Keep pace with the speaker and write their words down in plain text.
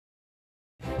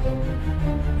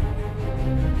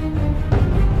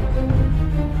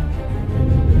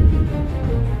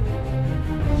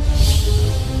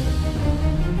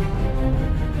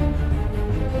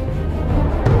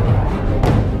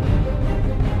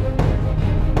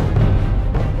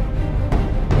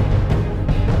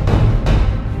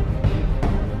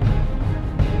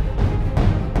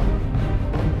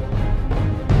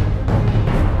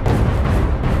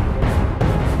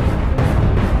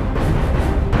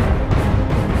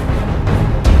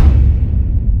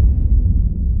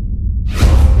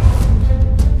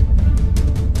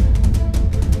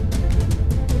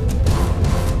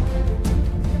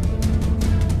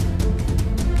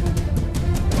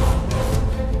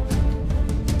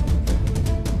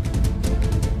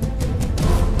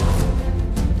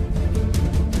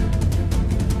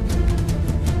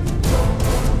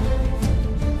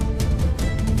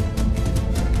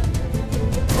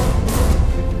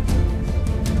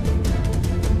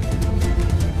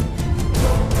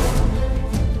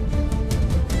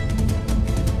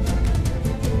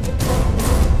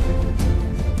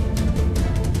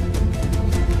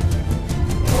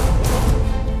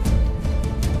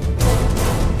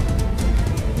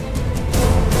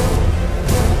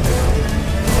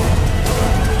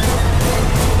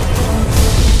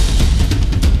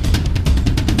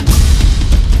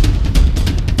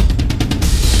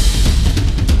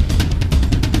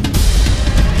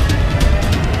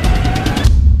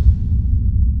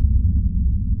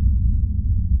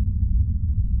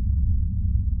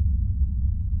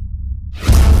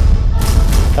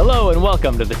Hello and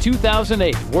welcome to the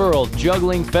 2008 World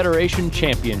Juggling Federation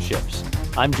Championships.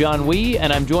 I'm John Wee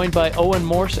and I'm joined by Owen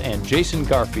Morse and Jason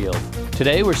Garfield.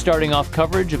 Today we're starting off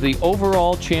coverage of the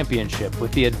overall championship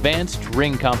with the advanced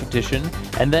ring competition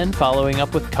and then following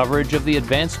up with coverage of the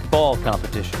advanced ball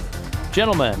competition.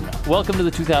 Gentlemen, welcome to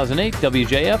the 2008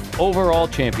 WJF Overall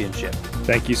Championship.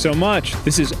 Thank you so much.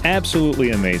 This is absolutely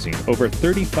amazing. Over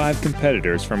 35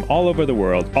 competitors from all over the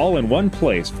world, all in one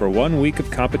place for 1 week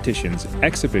of competitions,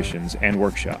 exhibitions, and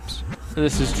workshops.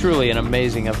 This is truly an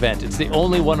amazing event. It's the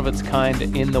only one of its kind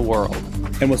in the world.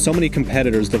 And with so many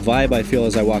competitors, the vibe I feel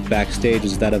as I walk backstage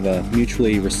is that of a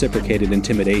mutually reciprocated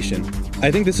intimidation. I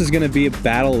think this is going to be a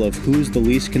battle of who's the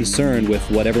least concerned with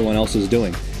what everyone else is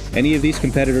doing. Any of these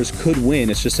competitors could win,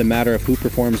 it's just a matter of who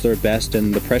performs their best,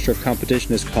 and the pressure of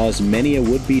competition has caused many a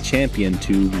would-be champion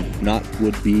to not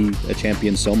would-be a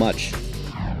champion so much.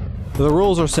 The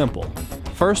rules are simple.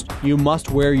 First, you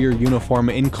must wear your uniform,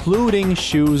 including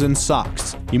shoes and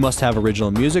socks. You must have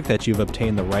original music that you've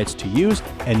obtained the rights to use,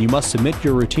 and you must submit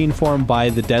your routine form by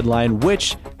the deadline,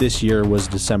 which this year was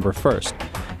December 1st.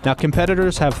 Now,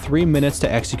 competitors have 3 minutes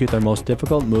to execute their most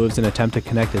difficult moves and attempt to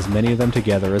connect as many of them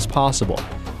together as possible.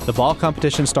 The ball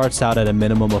competition starts out at a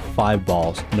minimum of 5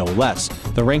 balls, no less.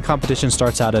 The ring competition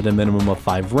starts out at a minimum of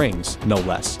 5 rings, no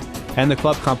less. And the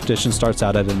club competition starts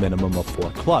out at a minimum of 4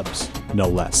 clubs, no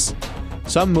less.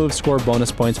 Some moves score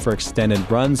bonus points for extended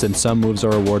runs, and some moves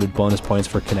are awarded bonus points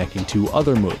for connecting to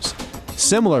other moves.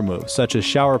 Similar moves, such as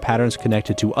shower patterns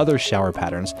connected to other shower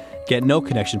patterns, get no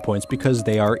connection points because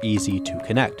they are easy to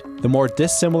connect. The more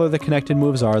dissimilar the connected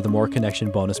moves are, the more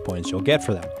connection bonus points you'll get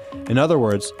for them. In other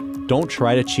words, don't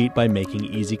try to cheat by making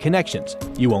easy connections.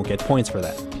 You won't get points for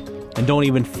that. And don't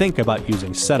even think about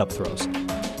using setup throws.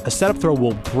 A setup throw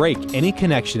will break any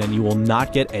connection and you will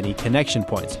not get any connection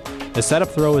points. A setup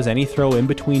throw is any throw in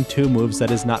between 2 moves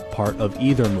that is not part of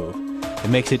either move. It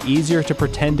makes it easier to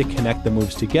pretend to connect the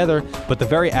moves together, but the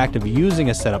very act of using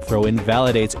a setup throw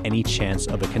invalidates any chance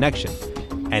of a connection.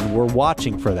 And we're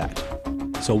watching for that,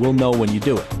 so we'll know when you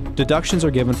do it. Deductions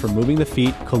are given for moving the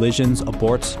feet, collisions,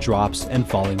 aborts, drops, and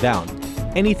falling down.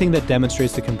 Anything that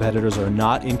demonstrates the competitors are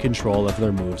not in control of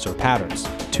their moves or patterns.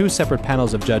 2 separate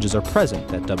panels of judges are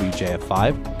present at WJF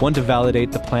 5, one to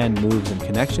validate the planned moves and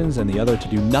connections, and the other to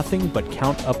do nothing but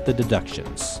count up the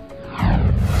deductions.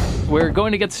 We're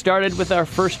going to get started with our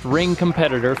first ring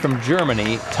competitor from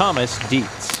Germany, Thomas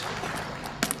Dietz.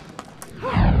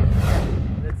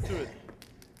 Let's do it.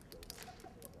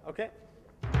 Okay.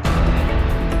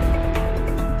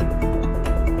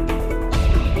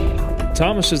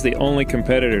 Thomas is the only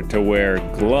competitor to wear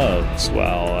gloves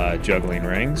while juggling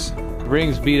rings.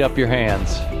 Rings beat up your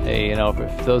hands. Hey, you know,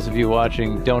 if those of you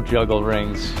watching don't juggle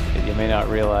rings, you may not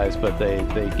realize, but they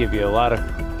give you a lot of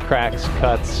cracks,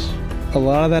 cuts. A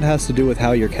lot of that has to do with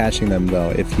how you're catching them,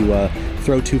 though. If you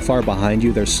throw too far behind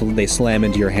you, they slam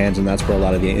into your hands, and that's where a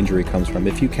lot of the injury comes from.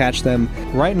 If you catch them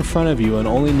right in front of you and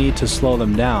only need to slow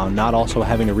them down, not also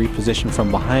having to reposition from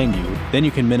behind you, then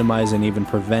you can minimize and even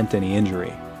prevent any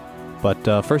injury.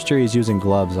 But first year he's using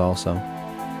gloves also.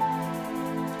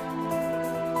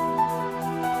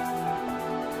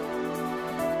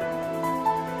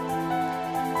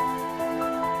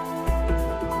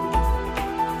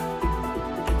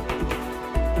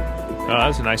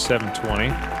 that's a nice 720.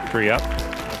 3 up,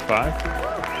 5.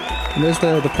 And there's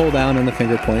the pull down and the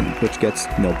finger point, which gets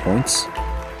no points.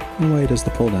 And why he does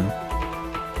the pull down?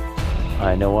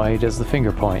 I know why he does the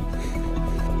finger point.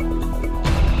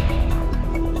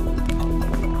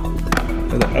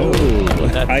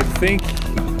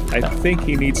 I think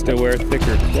he needs to wear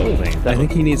thicker clothing. I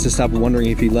think he needs to stop wondering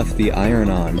if he left the iron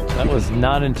on. That was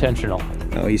not intentional.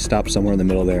 No, he stopped somewhere in the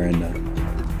middle there and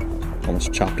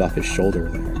almost chopped off his shoulder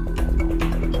there.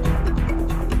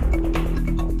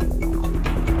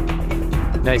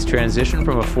 Nice transition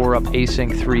from a 4-up async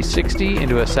 360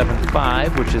 into a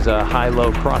 7.5, which is a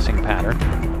high-low crossing pattern.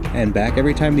 And back.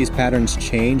 Every time these patterns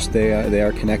change, they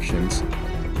are connections.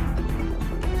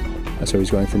 So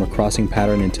he's going from a crossing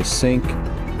pattern into sync.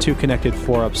 2 connected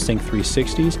 4-up sync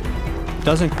 360s.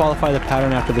 Doesn't qualify the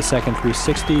pattern after the second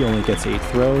 360, only gets 8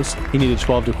 throws. He needed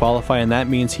 12 to qualify, and that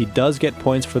means he does get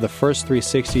points for the first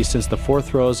 360 since the 4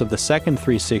 throws of the second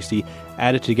 360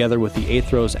 added together with the 8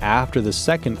 throws after the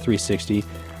second 360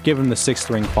 give him the 6th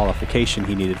ring qualification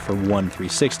he needed for one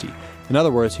 360. In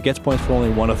other words, he gets points for only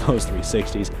one of those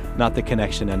 360s, not the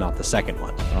connection and not the second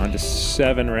one. On to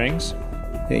 7 rings.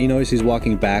 Yeah, you notice he's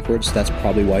walking backwards. That's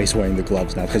probably why he's wearing the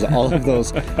gloves now, because all of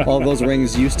those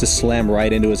rings used to slam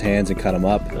right into his hands and cut him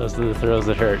up. Those are the throws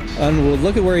that hurt. And well,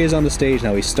 look at where he is on the stage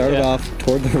now. He started off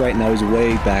toward the right, now he's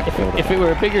way back. If it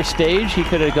were a bigger stage, he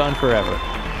could have gone forever.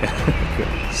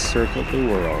 Circled the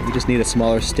world. We just need a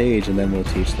smaller stage, and then we'll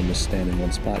teach them to stand in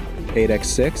one spot.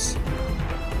 8x6.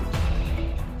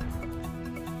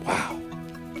 Wow.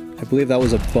 I believe that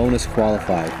was a bonus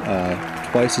qualified.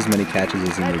 Twice as many catches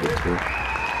as he needed to.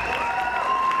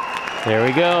 There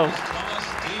we go.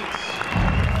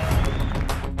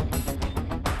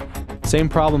 Same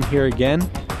problem here again.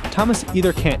 Thomas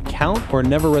either can't count or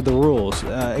never read the rules.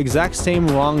 Exact same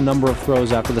wrong number of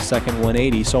throws after the second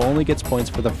 180, so only gets points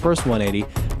for the first 180,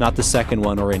 not the second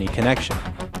one or any connection.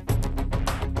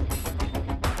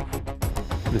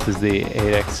 This is the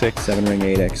 8x6. 7-ring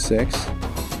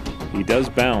 8x6. He does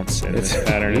bounce in this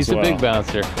pattern He's as well. a big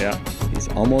bouncer. Yeah. He's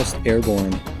almost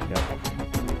airborne. Yep.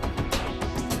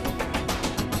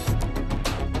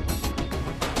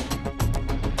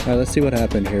 All right, let's see what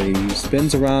happened here. He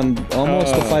spins around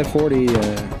almost the 540,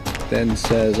 then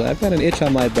says, I've got an itch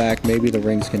on my back. Maybe the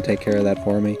rings can take care of that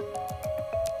for me.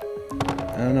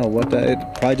 I don't know. It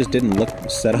probably just didn't look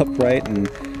set up right. And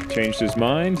changed his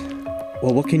mind.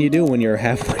 well, what can you do when you're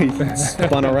halfway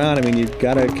spun around? I mean, you've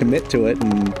got to commit to it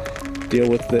and deal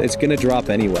with it's going to drop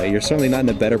anyway. You're certainly not in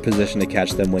a better position to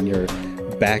catch them when your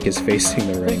back is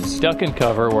facing the rings. Duck and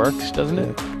cover works, doesn't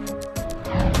it?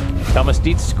 Thomas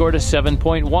Dietz scored a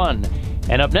 7.1.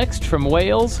 And up next from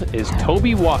Wales is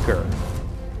Toby Walker.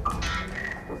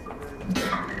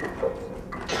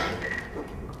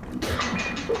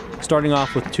 Starting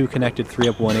off with 2 connected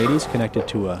 3-up 180s, connected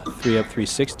to a 3-up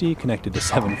 360, connected to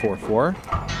 744.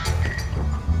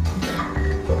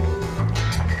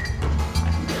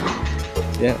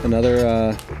 Yeah,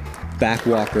 another back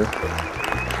walker.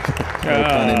 No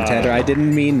pun intended. I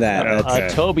didn't mean that. Okay.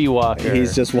 Toby Walker.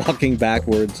 He's just walking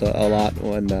backwards a lot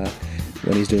when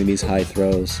he's doing these high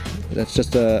throws. That's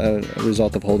just a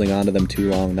result of holding on to them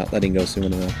too long, not letting go soon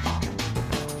enough.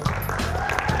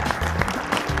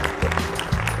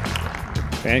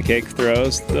 Pancake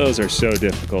throws, those are so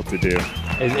difficult to do.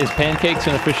 Is pancakes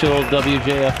an official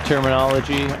WJF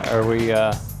terminology? Are we...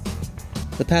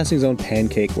 The passing zone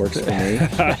pancake works for me.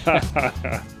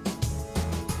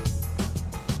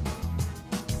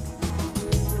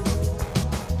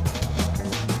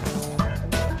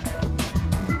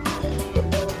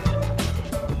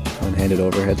 One-handed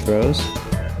overhead throws.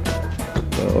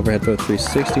 So overhead throw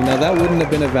 360. Now that wouldn't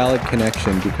have been a valid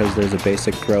connection because there's a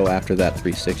basic throw after that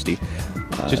 360.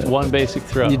 just one basic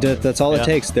throw. That's all it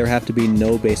takes. There have to be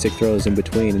no basic throws in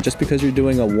between. And just because you're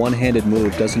doing a one-handed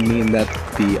move doesn't mean that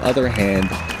the other hand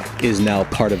is now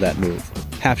part of that move.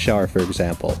 Half shower, for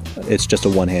example, it's just a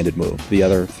one-handed move. The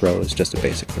other throw is just a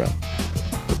basic throw.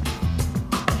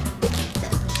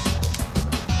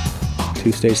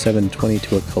 2-stage 720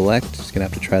 to a collect. Just gonna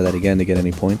have to try that again to get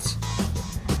any points.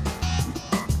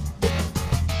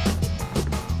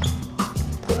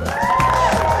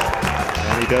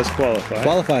 And he does qualify.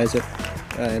 Qualifies it,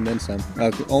 and then some.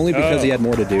 Only because he had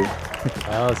more to do.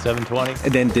 Oh, 720.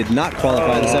 And then did not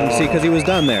qualify the 7C because he was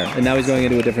done there, and now he's going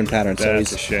into a different pattern. That's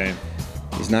so a shame.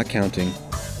 He's not counting.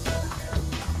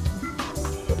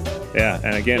 Yeah,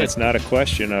 and again, it's not a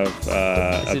question of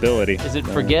ability. Is it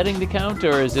forgetting to count,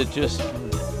 or is it just...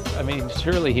 I mean,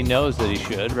 surely he knows that he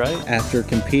should, right? After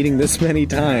competing this many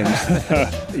times,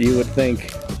 you would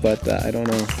think but I don't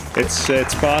know.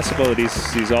 It's possible that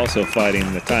he's also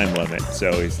fighting the time limit,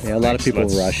 so he's a lot of people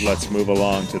rush. Let's move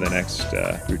along to the next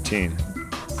routine.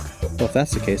 Well, if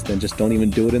that's the case, then just don't even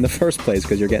do it in the first place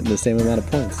because you're getting the same amount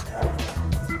of points.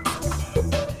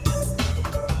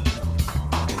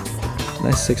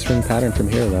 Nice 6-ring pattern from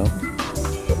here, though.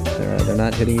 They're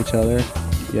not hitting each other.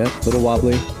 Yep, a little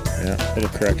wobbly. Yeah, a little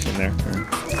correction there. Yeah.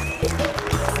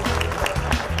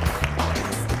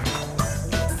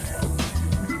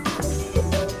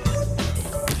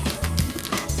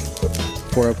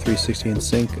 4 up 360 in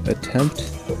sync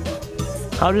attempt.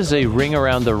 How does a ring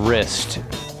around the wrist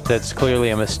that's clearly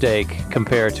a mistake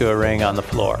compare to a ring on the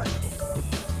floor?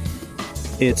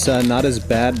 It's not as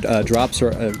bad. Drops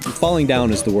are falling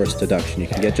down is the worst deduction you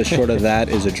can get. Just short of that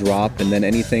is a drop, and then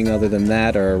anything other than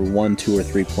that are 1, 2, or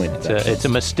 3 point deductions. It's a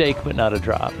mistake, but not a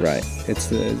drop. Right. It's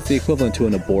the equivalent to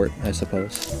an abort, I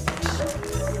suppose.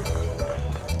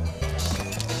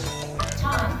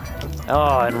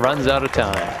 Oh, and runs out of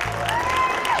time.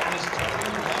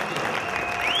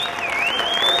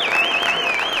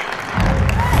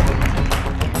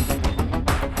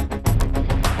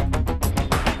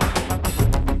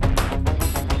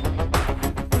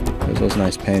 Those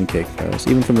nice pancake throws.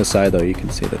 Even from the side, though, you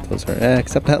can see that those are...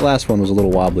 except that last one was a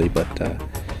little wobbly, but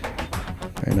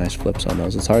very nice flips on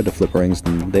those. It's hard to flip rings,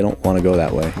 and they don't want to go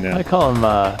that way. No. I call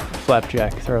them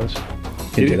flapjack throws.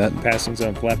 You do that? Passing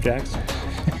some flapjacks?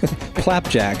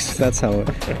 Clapjacks. That's how...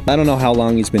 I don't know how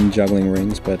long he's been juggling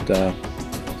rings, but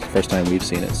it's the first time we've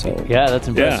seen it, so... Yeah, that's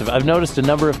impressive. Yeah. I've noticed a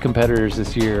number of competitors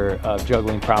this year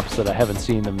juggling props that I haven't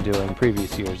seen them do in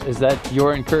previous years. Is that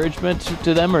your encouragement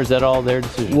to them, or is that all their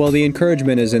decision? Well, the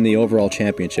encouragement is in the overall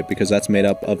championship because that's made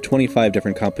up of 25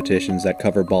 different competitions that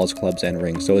cover balls, clubs, and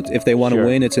rings. So if they want to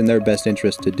win, it's in their best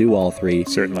interest to do all three.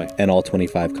 Certainly. And all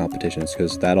 25 competitions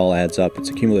because that all adds up. It's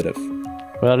accumulative.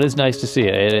 Well, it is nice to see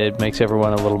it. It makes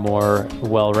everyone a little more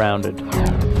well-rounded.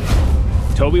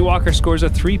 Toby Walker scores a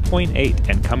 3.8,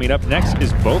 and coming up next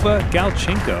is Vova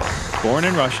Galchenko. Born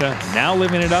in Russia, now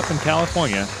living it up in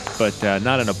California, but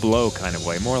not in a blow kind of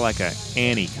way, more like a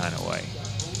Annie kind of way.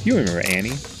 You remember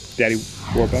Annie, Daddy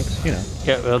Warbucks, you know.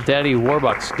 Yeah, well, Daddy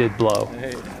Warbucks did blow.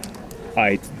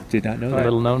 I did not know A that.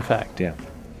 little known fact. Yeah.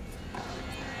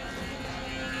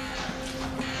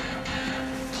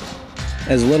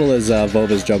 As little as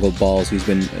Vova's juggled balls, he's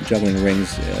been juggling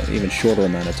rings even shorter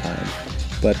amount of time.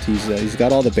 But he's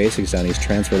got all the basics down. He's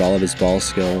transferred all of his ball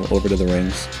skill over to the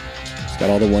rings. He's got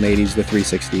all the 180s, the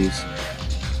 360s.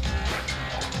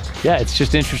 Yeah, it's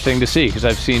just interesting to see because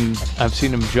I've seen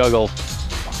him juggle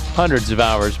hundreds of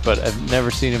hours, but I've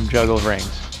never seen him juggle rings.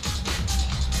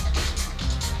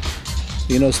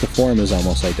 You notice the form is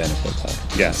almost identical, though.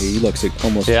 Yes. He looks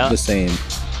almost the same.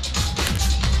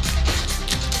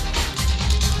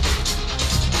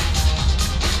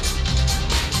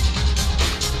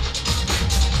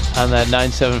 On that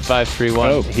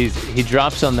 97531, he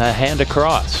drops on the hand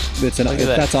across.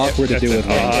 That's awkward to do with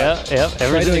rings.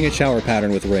 Try doing a shower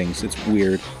pattern with rings. It's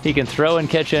weird. He can throw and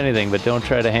catch anything, but don't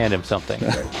try to hand him something.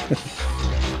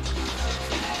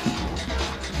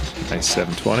 Nice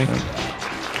 720.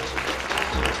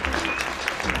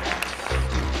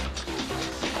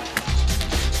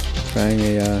 Trying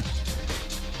a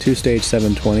 2-stage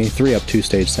 720, 3-up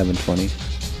 2-stage 720.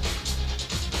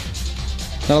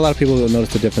 Not a lot of people will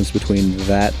notice the difference between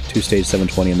that 2-stage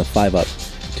 720 and the 5-up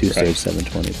 2-stage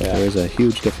 720, but there is a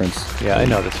huge difference. Yeah, I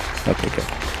noticed. Okay, good.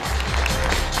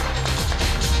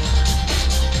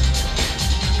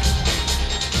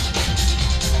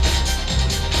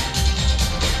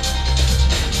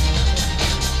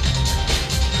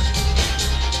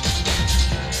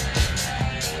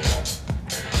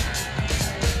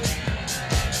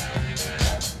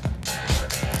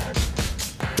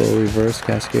 Full reverse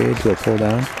cascade to a pull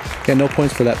down. Okay, no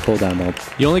points for that pull down though.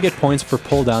 You only get points for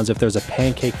pull downs if there's a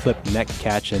pancake flip neck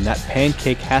catch, and that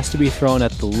pancake has to be thrown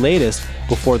at the latest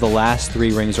before the last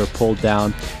 3 rings are pulled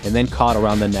down and then caught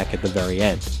around the neck at the very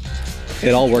end.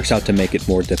 It all works out to make it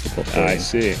more difficult. I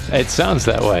see. It sounds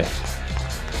that way.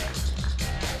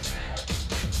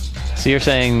 So you're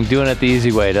saying doing it the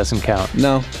easy way doesn't count?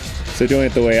 No, So doing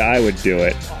it the way I would do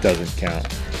it doesn't count.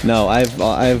 no.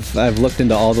 I've looked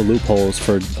into all the loopholes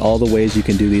for all the ways you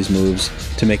can do these moves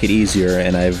to make it easier,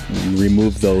 and I've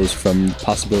removed those from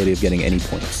possibility of getting any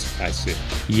points. I see.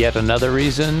 Yet another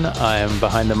reason I am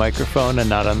behind the microphone and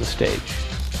not on the stage.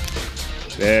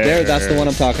 There, that's the one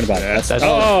I'm talking about.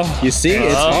 That's you see,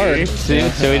 it's hard. See?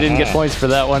 So he didn't get points for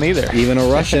that one either. Even a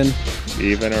Russian,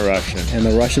 Even a Russian. and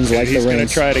the Russians like the He's going to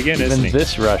rings. try it again, isn't Even he?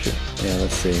 this Russian. Yeah,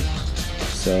 let's see.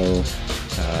 So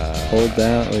hold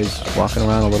down. He's walking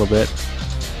around a little bit.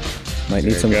 Might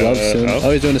need There some we go. gloves soon. Oh.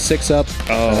 Oh, he's doing a 6-up.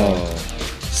 Oh.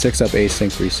 6-up async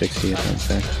 360.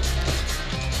 Okay.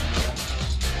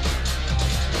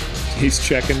 He's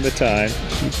checking the time.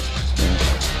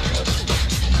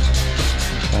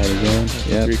 Try it again.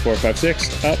 Yep. 3, 4, 5,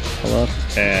 6. Up. All up.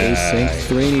 And Async.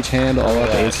 3 in each hand. All up.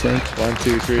 Async. 1,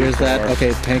 2, 3. Here's 4. that.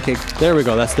 Okay, pancake. There we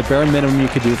go. That's the bare minimum you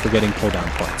could do for getting pull-down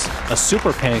points. A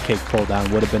super pancake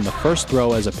pull-down would have been the first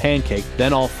throw as a pancake,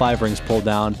 then all 5 rings pulled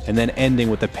down, and then ending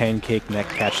with the pancake neck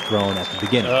catch thrown at the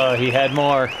beginning. Oh, he had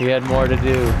more. He had more to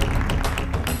do.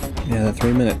 Yeah, the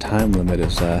 3-minute time limit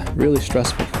is really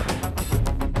stressful for me.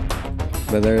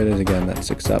 But there it is again, that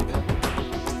 6-up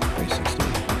 360.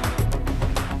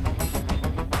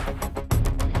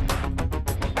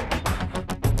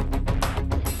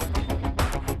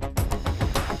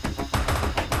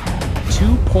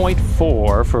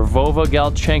 .4 for Vova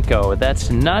Galchenko.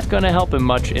 That's not going to help him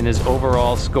much in his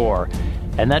overall score.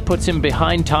 And that puts him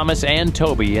behind Thomas and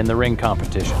Toby in the ring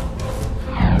competition.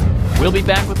 We'll be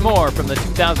back with more from the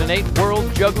 2008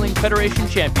 World Juggling Federation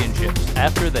Championships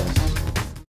after this.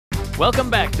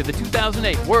 Welcome back to the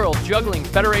 2008 World Juggling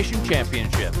Federation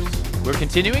Championships. We're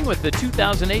continuing with the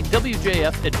 2008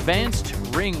 WJF Advanced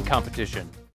Ring Competition.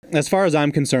 As far as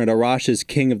I'm concerned, Arash is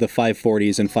king of the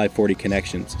 540s and 540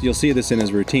 connections. You'll see this in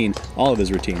his routine, all of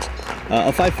his routines. A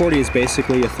 540 is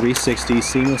basically a 360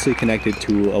 seamlessly connected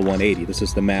to a 180. This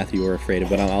is the math you were afraid of,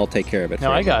 but I'll take care of it.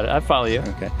 No, I got it. I follow you.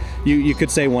 Okay. You could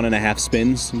say 1.5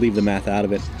 spins, leave the math out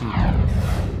of it.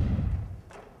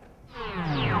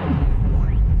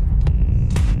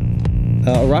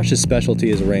 Arash's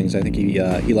specialty is rings. I think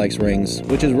he likes rings,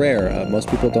 which is rare. Most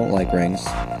people don't like rings.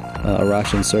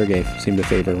 Arash and Sergey seem to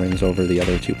favor rings over the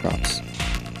other 2 props.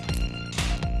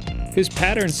 His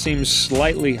pattern seems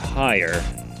slightly higher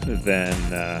than...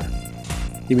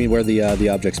 You mean where the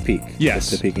objects peak?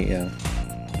 Yes. The peaking, yeah.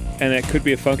 And it could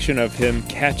be a function of him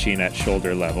catching at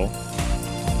shoulder level.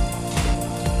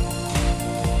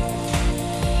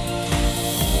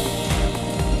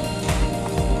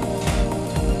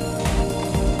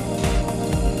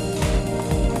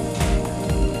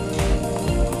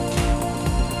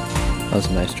 That was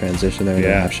a nice transition there in the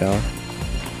Yeah. half shower.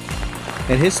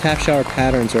 And his half shower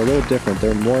patterns are a little different.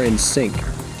 They're more in sync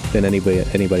than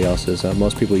anybody else's.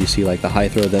 Most people you see like the high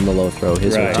throw, then the low throw.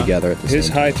 His are together at the same His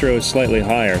time. high throw is slightly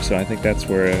higher, so I think that's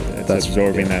where it's That's-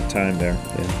 absorbing yeah. that time there.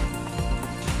 Yeah.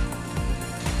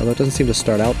 Although it doesn't seem to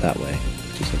start out that way,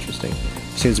 which is interesting.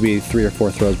 Seems to be 3 or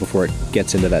 4 throws before it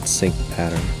gets into that sync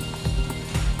pattern.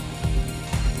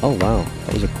 Oh wow,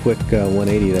 that was a quick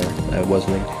 180 there. That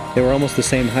wasn't. They were almost the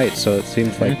same height, so it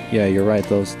seems like, yeah, you're right.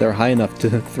 They're high enough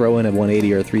to throw in a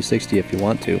 180 or a 360 if you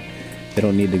want to. They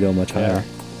don't need to go much higher.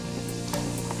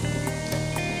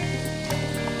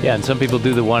 Yeah, and some people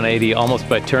do the 180 almost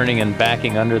by turning and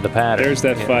backing under the pattern. There's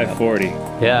that 540.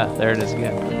 Yeah, there it is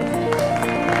again.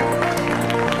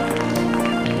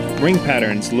 Ring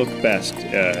patterns look best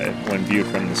when viewed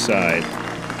from the side.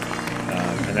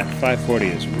 And that 540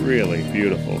 is really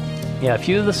beautiful. Yeah, a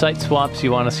few of the sight swaps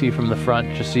you want to see from the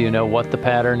front just so you know what the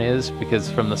pattern is,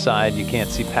 because from the side you can't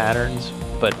see patterns,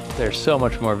 but they're so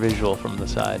much more visual from the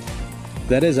side.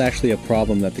 That is actually a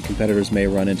problem that the competitors may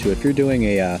run into. If you're doing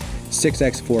a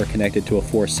 6x4 connected to a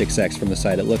 4-6x from the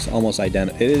side, it looks almost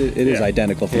identical. It is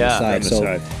identical from the side. From the So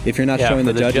side. if you're not Yeah, showing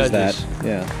for the the judges judges. that,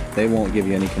 yeah, they won't give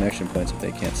you any connection points if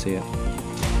they can't see it.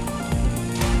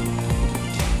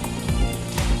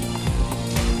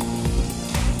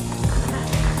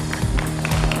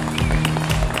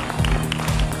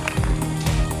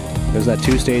 There's that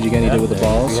 2-stage again he did with the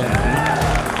balls. Yeah.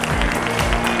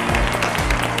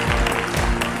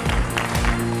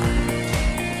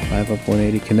 5-up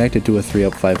 180 connected to a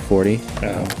 3-up 540.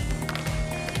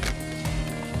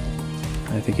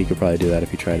 I think he could probably do that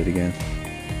if he tried it again.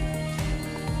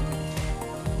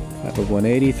 5-up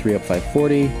 180, 3-up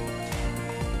 540,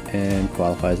 and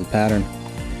qualifies the pattern.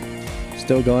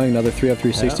 Still going, another 3-up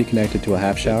 360 connected to a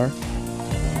half shower.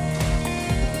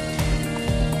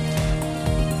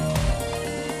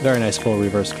 Very nice full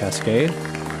reverse cascade.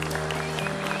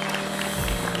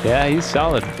 Yeah, he's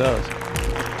solid with those.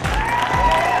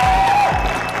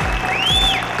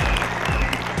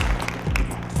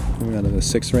 Moving on to the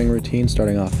 6-ring routine,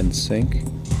 starting off in sync.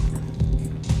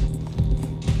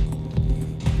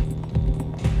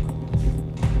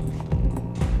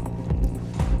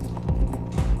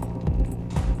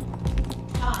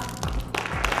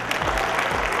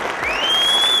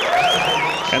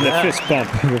 And the fist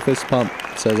bump. The fist pump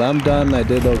says, I'm done, I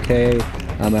did okay,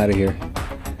 I'm out of here.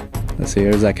 Let's see,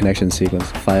 here's that connection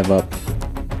sequence. 5-up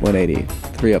 180,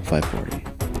 3-up 540.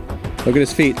 Look at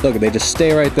his feet, look, they just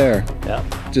stay right there. Yeah.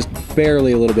 Just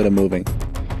barely a little bit of moving.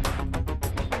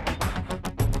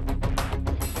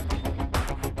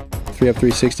 3 up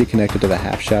 360 connected to the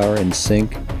half shower in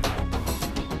sync.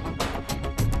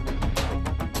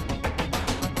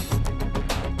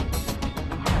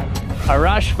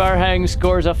 Arash Farhang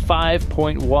scores a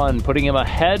 5.1, putting him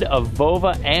ahead of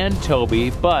Vova and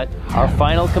Toby, but our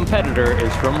final competitor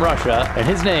is from Russia, and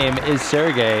his name is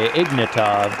Sergei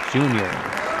Ignatov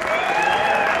Jr.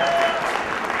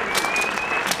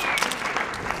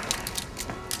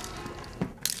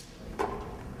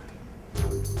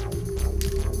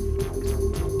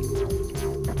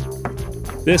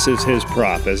 This is his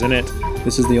prop, isn't it?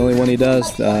 This is the only one he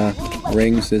does.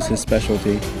 Rings is his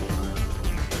specialty.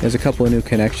 There's a couple of new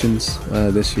connections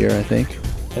this year, I think.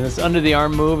 And this under the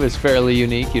arm move is fairly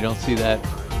unique. You don't see that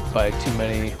by too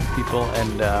many people.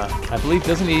 And I believe,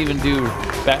 doesn't he even do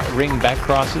ring back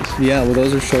crosses? Yeah, well,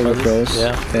 those are shoulder throws.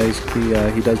 Yeah.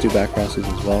 He does do back crosses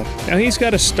as well. Now he's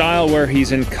got a style where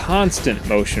he's in constant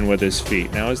motion with his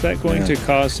feet. Now is that going to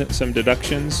cause some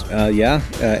deductions? No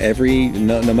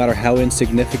matter how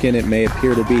insignificant it may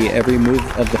appear to be, every move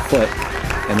of the foot,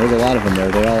 and there's a lot of them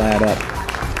there, they all add up.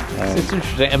 It's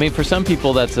interesting. I mean, for some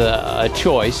people, that's a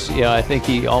choice. You know, I think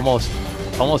he almost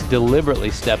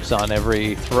deliberately steps on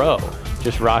every throw,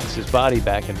 just rocks his body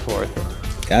back and forth.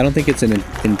 I don't think it's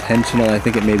intentional. I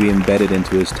think it may be embedded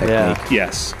into his technique. Yeah.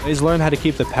 Yes. He's learned how to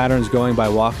keep the patterns going by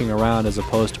walking around as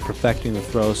opposed to perfecting the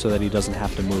throw so that he doesn't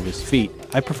have to move his feet.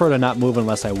 I prefer to not move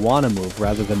unless I want to move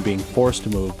rather than being forced to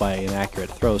move by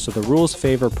inaccurate throws. So the rules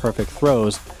favor perfect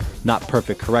throws, not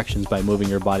perfect corrections by moving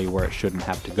your body where it shouldn't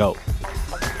have to go.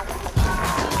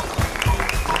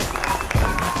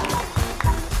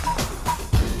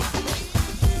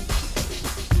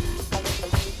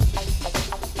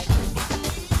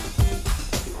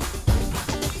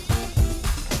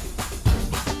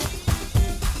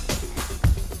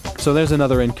 So there's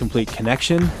another incomplete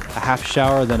connection, a half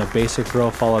shower, then a basic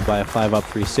throw followed by a 5 up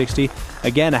 360.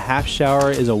 Again, a half shower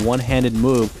is a one-handed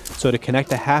move, so to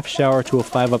connect a half shower to a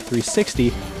 5 up 360,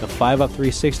 the 5 up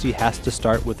 360 has to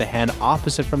start with the hand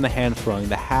opposite from the hand throwing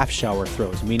the half shower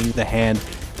throws, meaning the hand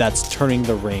that's turning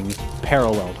the ring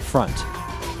parallel to front.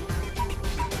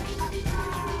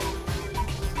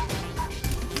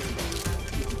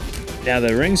 Now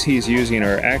the rings he's using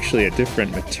are actually a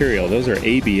different material. Those are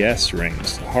ABS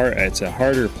rings. It's a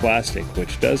harder plastic,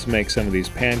 which does make some of these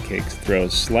pancake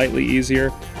throws slightly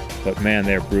easier, but man,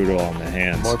 they're brutal on the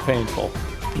hands. More painful.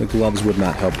 The gloves would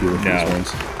not help you with these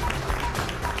rings.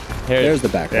 There's the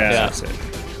back. Yeah, Yeah. that's it.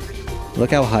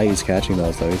 Look how high he's catching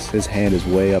those, though. His hand is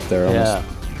way up there, almost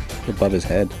above his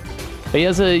head. But he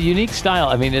has a unique style.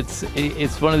 I mean, it's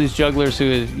one of these jugglers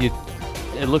who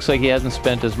it looks like he hasn't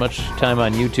spent as much time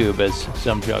on YouTube as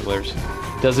some jugglers.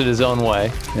 Does it his own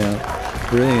way.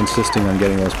 Yeah. Really insisting on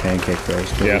getting those pancake throws,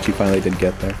 which he finally did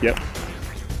get there. Yep.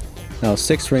 Now,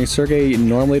 6 rings. Sergei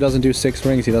normally doesn't do 6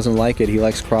 rings. He doesn't like it. He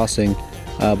likes crossing,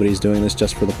 but he's doing this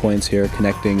just for the points here,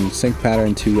 connecting sync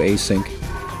pattern to async.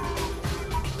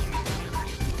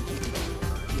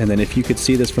 And then if you could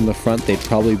see this from the front, they'd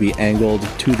probably be angled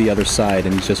to the other side,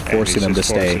 and he's just forcing them to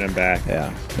stay. Forcing him back.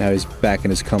 Yeah. Now he's back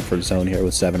in his comfort zone here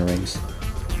with 7 rings.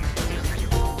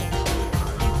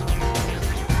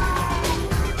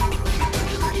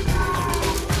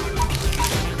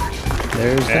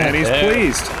 There's that. And he's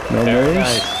pleased. No Very moves.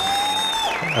 nice.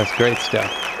 That's great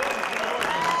stuff.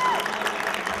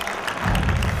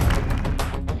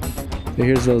 So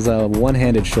here's those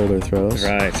one-handed shoulder throws.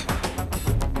 Right.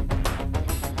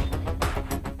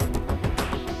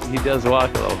 He does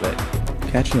walk a little bit.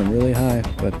 Catching them really high,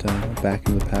 but back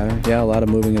into the pattern. Yeah, a lot of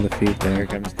moving of the feet Here there.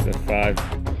 comes the 5.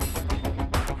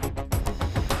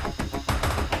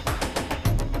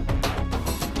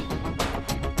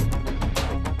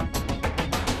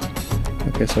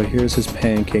 Okay, so here's his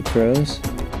pancake throws.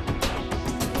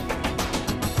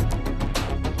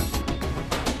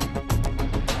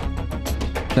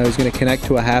 Now he's going to connect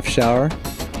to a half shower,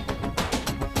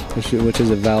 which is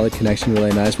a valid connection,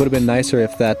 really nice. Would have been nicer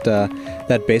if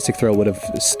that basic throw would have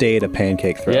stayed a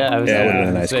pancake throw. Yeah, that would have been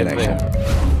a nice same connection.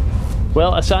 thing.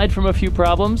 Well, aside from a few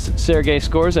problems, Sergei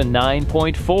scores a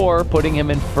 9.4, putting him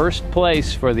in first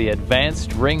place for the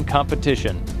advanced ring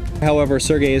competition. However,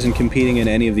 Sergei isn't competing in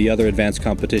any of the other advanced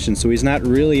competitions, so he's not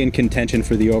really in contention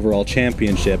for the overall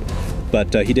championship,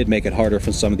 but he did make it harder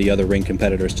for some of the other ring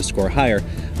competitors to score higher.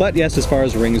 But yes, as far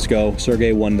as rings go,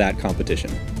 Sergei won that competition.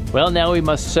 Well, now we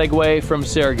must segue from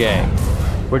Sergei.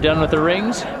 We're done with the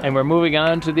rings, and we're moving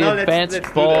on to the advanced let's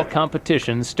do ball that.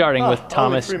 competition, starting with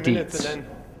Thomas only 3 minutes Dietz. and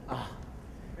then-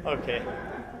 Okay.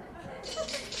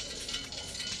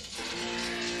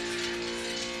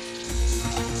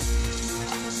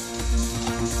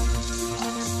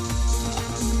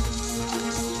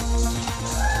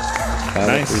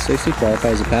 Nice. 360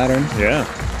 qualifies the pattern. Yeah.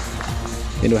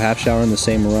 Into a half shower in the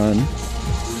same run.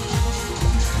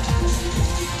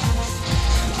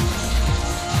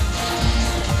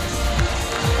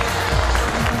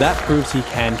 That proves he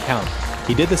can count.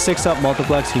 He did the 6-up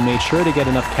multiplex, he made sure to get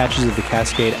enough catches of the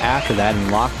cascade after that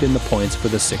and locked in the points for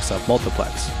the 6-up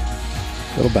multiplex.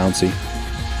 A little bouncy.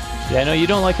 Yeah, I know you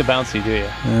don't like the bouncy, do you?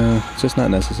 It's just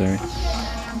not necessary.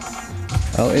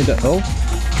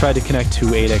 Tried to connect to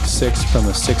 8x6 from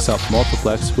a 6-up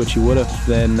multiplex, which he would have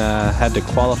then had to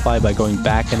qualify by going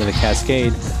back into the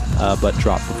cascade, but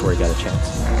dropped before he got a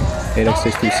chance.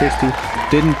 8x6 360.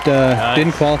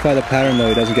 Didn't qualify the pattern, though.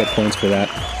 He doesn't get points for that.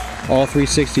 All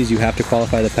 360s, you have to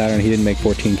qualify the pattern. He didn't make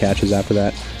 14 catches after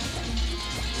that.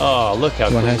 Oh, look how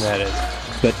clean that is.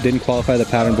 But didn't qualify the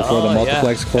pattern before the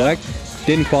multiplex collect.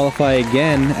 Didn't qualify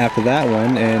again after that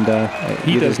one, and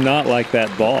he does not like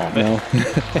that ball. No.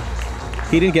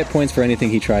 He didn't get points for anything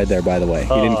he tried there, by the way. He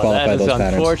didn't qualify those patterns. That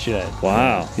is unfortunate.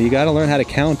 Wow. You got to learn how to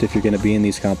count if you're going to be in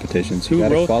these competitions. You got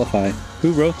to qualify.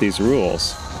 Who wrote these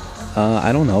rules?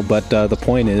 I don't know, but the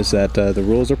point is that the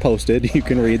rules are posted. You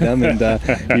can read them, and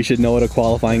you should know what a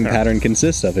qualifying pattern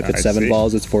consists of. If it's 7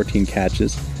 balls, it's 14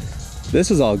 catches.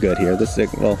 This is all good here. This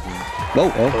well, whoa.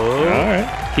 All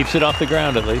right. Keeps it off the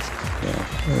ground at least.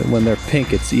 Yeah. When they're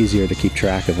pink, it's easier to keep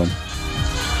track of them.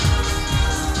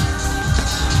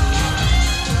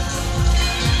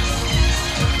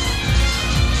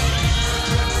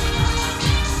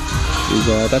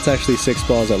 That's actually 6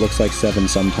 balls. That looks like 7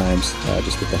 sometimes,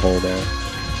 just with the hole there.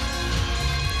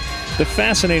 The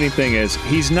fascinating thing is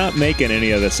he's not making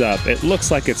any of this up. It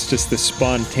looks like it's just the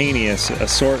spontaneous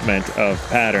assortment of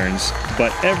patterns,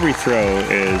 but every throw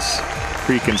is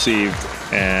preconceived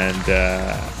and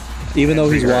even though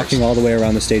he's walking all the way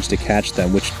around the stage to catch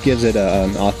them, which gives it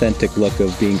an authentic look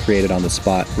of being created on the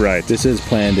spot. Right. This is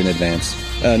planned in advance.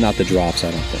 Not the drops,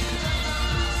 I don't think.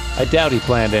 I doubt he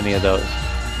planned any of those.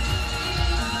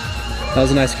 That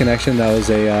was a nice connection. That was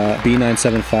a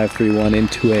B97531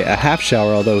 into a half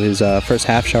shower, although his first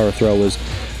half shower throw was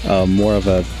more of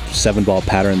a 7-ball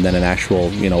pattern than an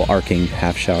actual, arcing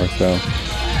half shower throw.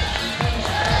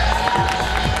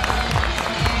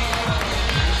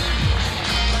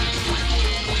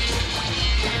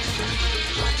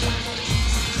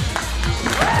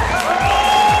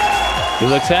 He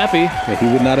looks happy. Yeah, he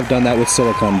would not have done that with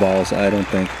silicone balls, I don't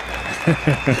think.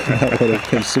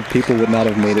 People would not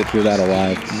have made it through that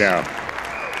alive. No.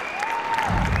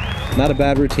 Not a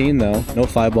bad routine, though. No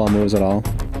 5-ball moves at all.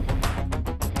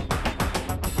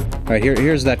 All right,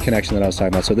 here's that connection that I was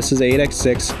talking about. So this is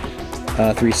 8x6,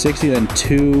 360, then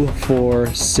 2, 4,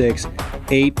 6,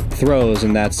 8 throws,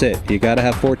 and that's it. You got to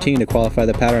have 14 to qualify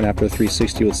the pattern after a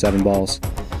 360 with 7 balls.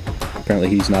 Apparently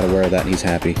he's not aware of that, and he's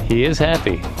happy. He is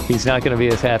happy. He's not going to be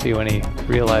as happy when he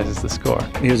realizes the score.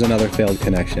 Here's another failed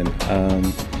connection.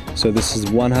 So this is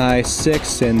 1 high,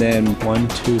 6, and then 1,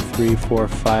 2, 3, 4,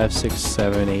 5, 6,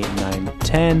 7, 8, 9,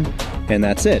 10. And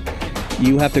that's it.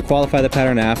 You have to qualify the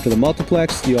pattern after the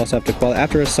multiplex. You also have to qualify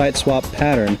after a site swap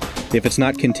pattern. If it's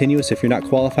not continuous, if you're not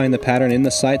qualifying the pattern in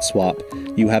the site swap,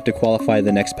 you have to qualify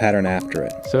the next pattern after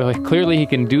it. So clearly he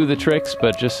can do the tricks,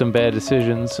 but just some bad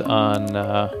decisions on...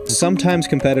 Sometimes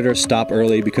competitors stop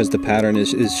early because the pattern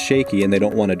is shaky and they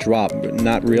don't want to drop,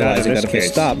 not realizing that if they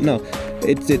stop. No,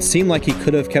 it seemed like he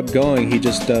could have kept going, he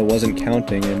just wasn't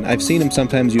counting. And I've seen him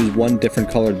sometimes use one different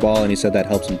colored ball, and he said that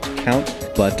helps him to count.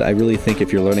 But I really think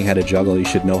if you're learning how to juggle, you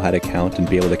should know how to count and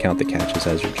be able to count the catches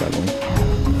as you're juggling.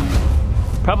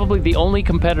 Probably the only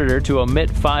competitor to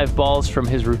omit 5 balls from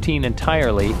his routine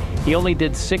entirely, he only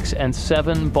did 6 and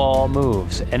 7 ball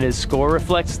moves, and his score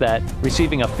reflects that,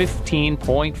 receiving a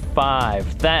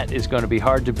 15.5. That is going to be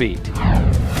hard to beat.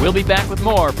 We'll be back with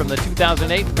more from the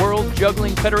 2008 World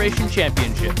Juggling Federation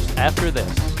Championships after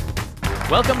this.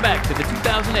 Welcome back to the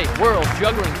 2008 World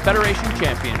Juggling Federation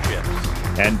Championships.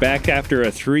 And back after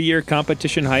a 3-year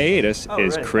competition hiatus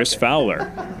is Chris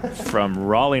Fowler from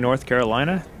Raleigh, North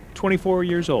Carolina. 24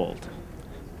 years old.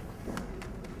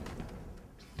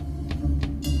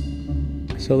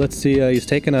 So let's see, he's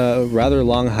taken a rather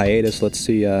long hiatus. Let's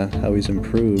see how he's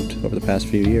improved over the past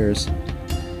few years.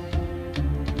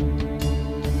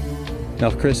 Now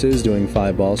Chris is doing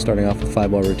 5 balls, starting off with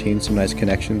 5-ball routine, some nice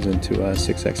connections into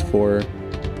 6x4.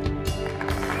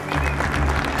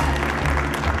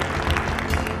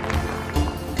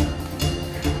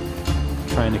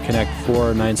 Trying to connect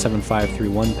 4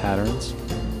 97531 patterns.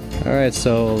 All right,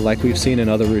 so like we've seen in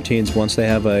other routines, once they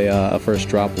have a first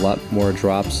drop, a lot more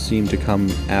drops seem to come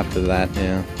after that.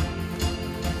 Yeah.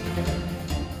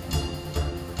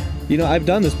 You know, I've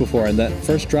done this before, and that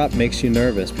first drop makes you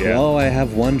nervous. Yeah. Oh, I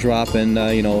have one drop, and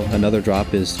you know, another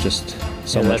drop is just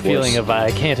so much that feeling worse. of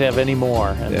I can't have any more,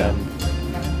 and Yeah. then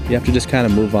You have to just kind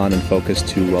of move on and focus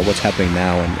to what's happening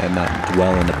now, and not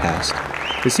dwell in the past.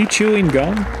 Is he chewing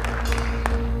gum?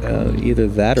 Either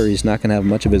that, or he's not going to have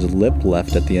much of his lip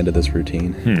left at the end of this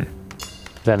routine.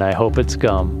 then I hope it's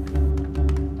gum.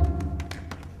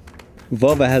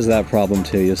 Vova has that problem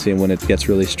too. You'll see him when it gets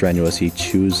really strenuous. He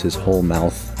chews his whole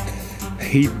mouth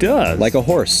He does. like a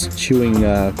horse chewing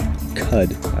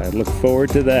cud. I look forward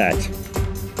to that.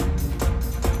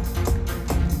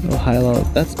 Oh, high-low.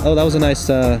 That was a nice.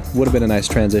 Would have been a nice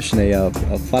transition. A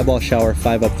 5-ball shower,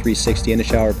 5-up 360 in a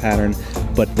shower pattern,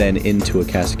 but then into a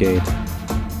cascade.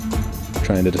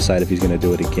 Trying to decide if he's going to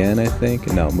do it again. I think.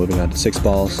 No, moving on to 6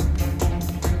 balls.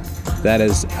 That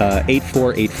is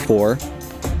 8-4,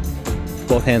 8-4.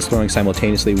 Both hands throwing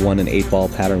simultaneously. One an 8-ball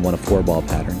pattern, one a 4-ball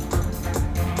pattern.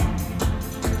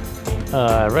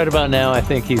 Right about now, I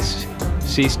think he's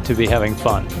ceased to be having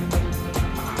fun.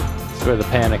 It's where the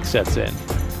panic sets in.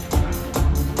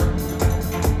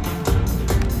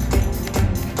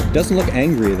 Doesn't look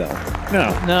angry though.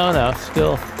 No.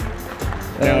 Still.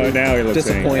 Now he looks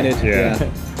disappointed. angry.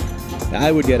 Yeah.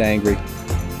 I would get angry.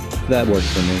 That worked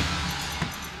for me.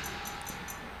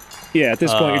 Yeah, at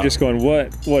this point, you're just going,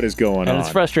 what is going And on? it's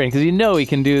frustrating because you know he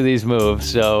can do these moves,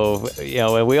 so you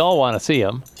know we all want to see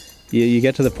him. You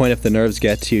get to the point if the nerves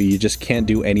get to you, you just can't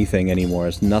do anything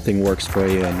anymore. Nothing works for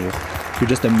you, and you're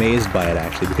just amazed by it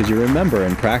actually, because you remember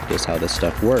in practice how this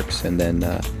stuff works, and then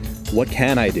what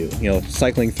can I do? You know,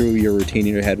 cycling through your routine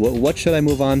in your head. What should I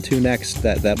move on to next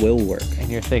that will work? And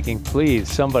you're thinking,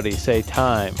 please, somebody say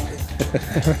time.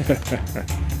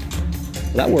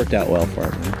 That worked out well for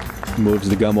him. Moves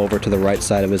the gum over to the right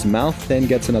side of his mouth, then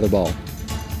gets another ball.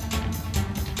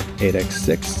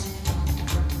 8x6.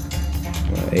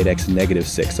 Well, 8x negative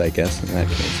 6, I guess, in that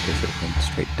case, because it went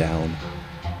straight down.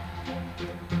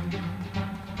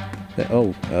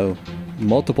 Oh.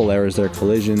 Multiple errors there,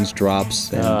 collisions,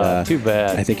 drops, and too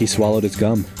bad. I think he swallowed his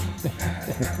gum.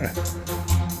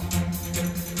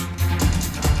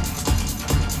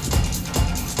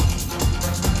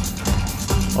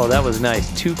 Oh, that was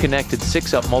nice. 2 connected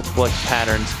 6-up multiplex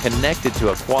patterns connected to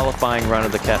a qualifying run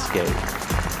of the Cascade.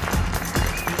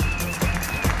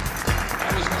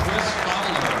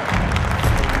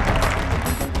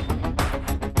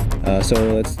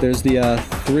 So there's the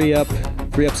 3-up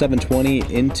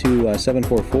 720 into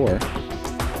 744.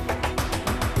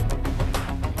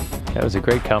 That was a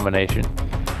great combination.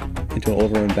 Into an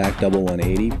over and back double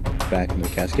 180, back into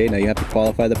the Cascade. Now you have to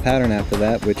qualify the pattern after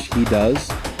that, which he does.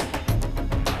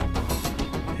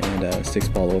 And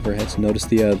 6-ball overhead. So notice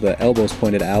the elbows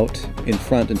pointed out in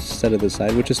front instead of the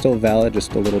side, which is still valid,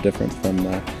 just a little different from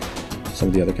some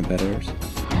of the other competitors.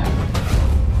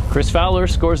 Chris Fowler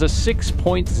scores a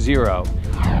 6.0.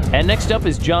 And next up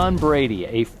is John Brady,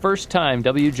 a first-time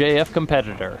WJF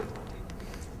competitor.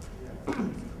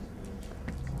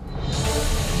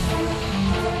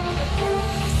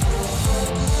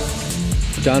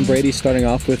 John Brady starting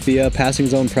off with the passing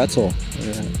zone pretzel.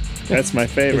 That's my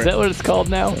favorite. Is that what it's called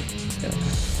now?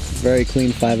 Very clean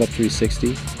 5-up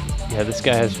 360. Yeah, this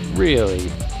guy has really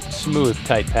smooth,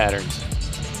 tight patterns.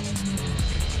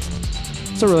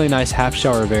 It's a really nice half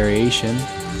shower variation.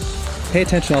 Pay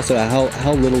attention also to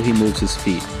how little he moves his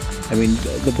feet. I mean,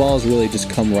 the balls really just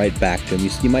come right back to him.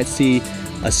 You might see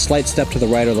a slight step to the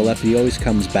right or the left, but he always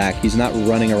comes back. He's not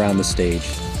running around the stage.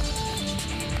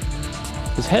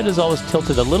 His head is always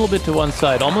tilted a little bit to one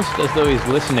side, almost as though he's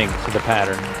listening to the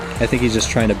pattern. I think he's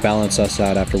just trying to balance us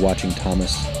out after watching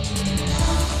Thomas.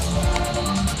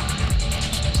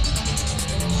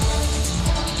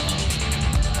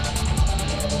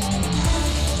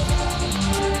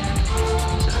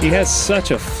 He has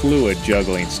such a fluid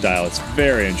juggling style. It's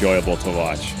very enjoyable to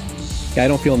watch. Yeah, I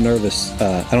don't feel nervous.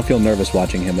 I don't feel nervous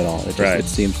watching him at all. It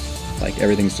seems like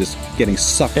everything's just getting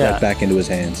sucked right back into his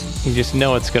hands. You just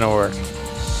know it's going to work.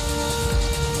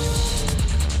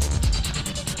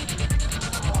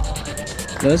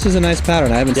 Now, this is a nice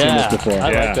pattern. I haven't seen this before.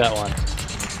 I like that one.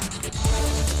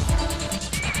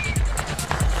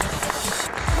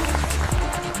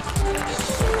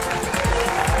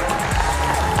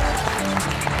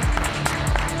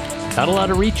 Not a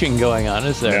lot of reaching going on,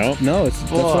 is there? No,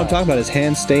 that's what I'm talking about. His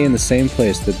hands stay in the same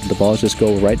place. The balls just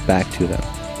go right back to them.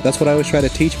 That's what I always try to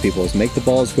teach people, is make the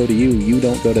balls go to you. You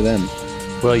don't go to them.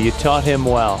 Well, you taught him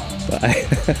well.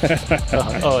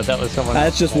 That was someone else.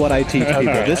 That's just what I teach people.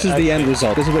 This is the end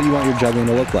result. This is what you want your juggling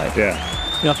to look like. Yeah.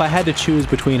 You know, if I had to choose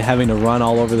between having to run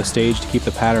all over the stage to keep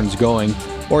the patterns going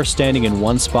or standing in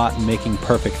one spot and making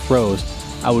perfect throws,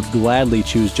 I would gladly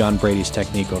choose John Brady's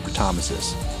technique over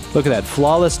Thomas's. Look at that,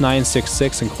 flawless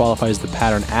 966 and qualifies the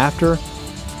pattern after.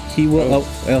 He will.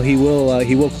 He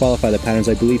will qualify the patterns.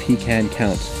 I believe he can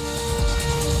count.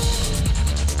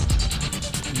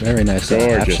 Very nice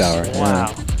half shower. Wow.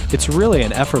 Yeah. It's really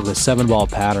an effortless 7-ball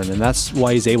pattern, and that's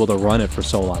why he's able to run it for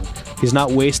so long. He's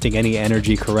not wasting any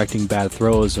energy correcting bad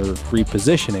throws or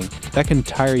repositioning. That can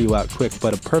tire you out quick,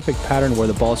 but a perfect pattern where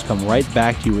the balls come right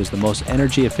back to you is the most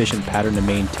energy-efficient pattern to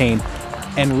maintain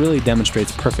and really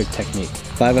demonstrates perfect technique.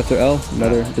 5 after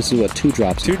another. This is what, 2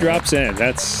 drops. 2 drops in.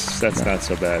 That's not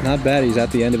so bad. Not bad. He's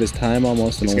at the end of his time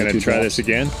almost. He's going to try this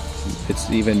again. It's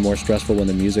even more stressful when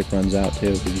the music runs out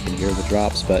too, because you can hear the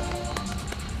drops. But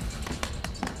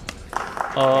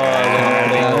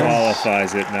and he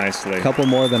qualifies it nicely. A couple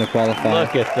more than a qualifier.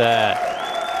 Look at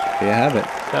that. There you have it.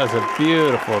 That was a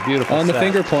beautiful, beautiful on the set.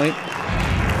 finger point.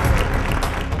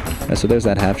 So there's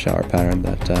that half shower pattern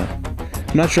that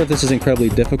I'm not sure if this is incredibly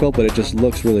difficult, but it just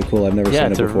looks really cool. I've never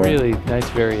seen it before. Yeah, it's a really nice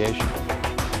variation.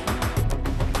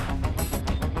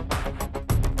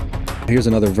 Here's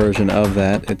another version of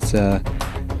that.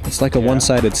 It's like a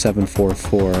one-sided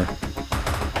 7/4/4.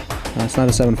 It's not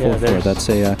a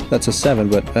 7/4/4. That's a 7,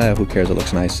 but who cares? It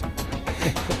looks nice.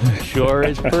 Sure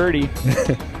is pretty.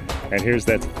 And here's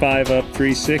that 5-up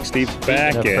 360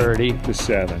 back in to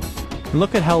 7. And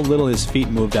look at how little his feet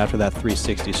moved after that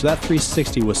 360. So that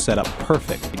 360 was set up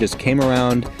perfect. He just came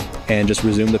around and just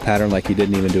resumed the pattern like he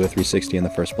didn't even do a 360 in the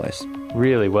first place.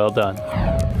 Really well done.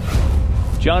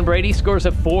 John Brady scores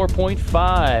a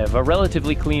 4.5. A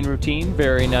relatively clean routine,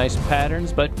 very nice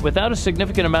patterns, but without a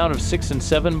significant amount of 6 and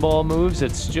 7 ball moves,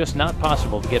 it's just not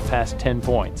possible to get past 10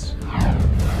 points.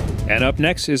 And up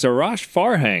next is Arash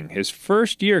Farhang, his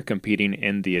first year competing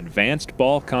in the advanced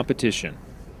ball competition.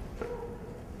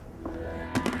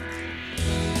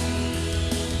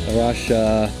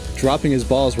 Arash dropping his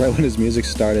balls right when his music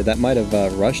started. That might have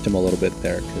rushed him a little bit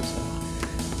there, because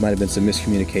might have been some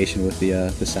miscommunication with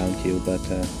the sound cue. But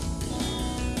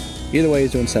either way,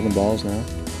 he's doing 7 balls now.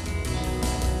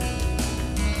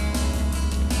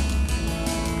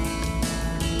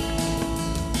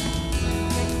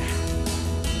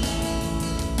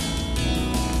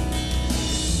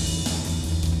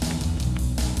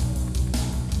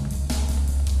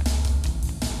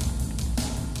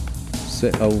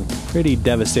 Oh, pretty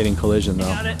devastating collision, though.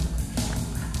 Got it.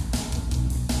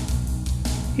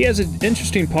 He has an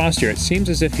interesting posture. It seems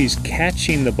as if he's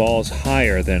catching the balls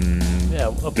higher than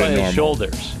up by his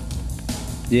shoulders.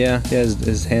 Yeah,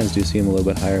 his hands do seem a little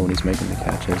bit higher when he's making the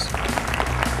catches.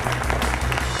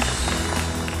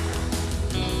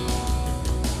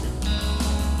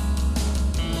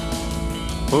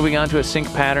 Moving on to a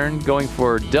sync pattern, going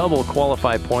for double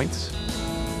qualify points.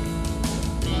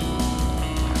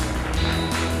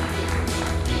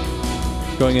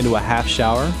 Going into a half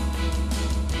shower.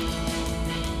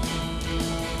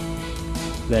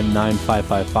 Then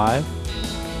 9-5-5-5.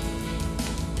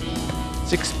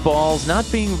 6 balls not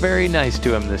being very nice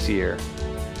to him this year.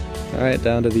 All right,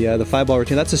 down to the 5-ball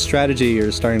routine. That's a strategy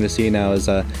you're starting to see now, is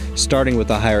starting with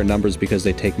the higher numbers because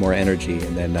they take more energy,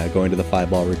 and then going to the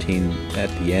 5-ball routine at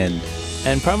the end.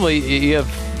 And probably you have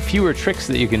fewer tricks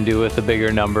that you can do with the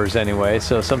bigger numbers anyway,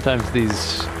 so sometimes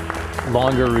these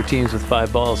longer routines with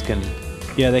 5 balls can...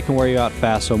 Yeah, they can wear you out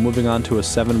fast, so moving on to a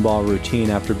 7-ball routine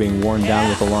after being worn down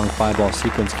with a long 5-ball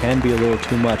sequence can be a little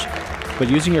too much. But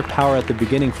using your power at the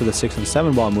beginning for the 6 and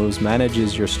 7-ball moves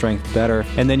manages your strength better,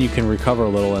 and then you can recover a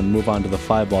little and move on to the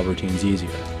 5-ball routines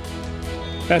easier.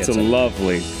 That's a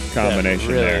lovely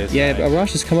combination there. Yeah,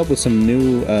 Arash has come up with some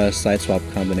new side swap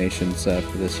combinations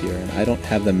for this year, and I don't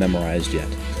have them memorized yet.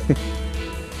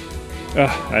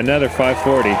 Another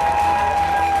 540.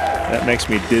 That makes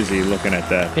me dizzy looking at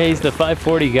that. Yeah, he's the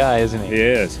 540 guy, isn't he? He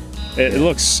is. It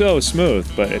looks so smooth,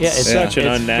 but it's such an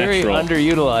unnatural. It's very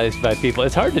underutilized by people.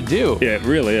 It's hard to do. Yeah, it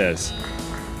really is.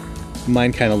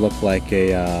 Mine kind of looked like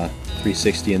a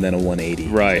 360 and then a 180.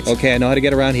 Right. Okay, I know how to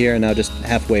get around here, and now just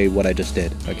halfway what I just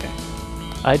did. Okay.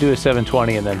 I do a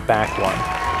 720 and then back one.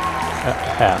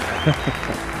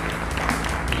 Half.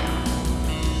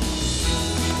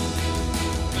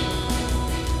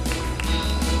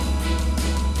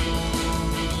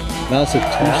 Now it's a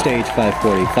 2-stage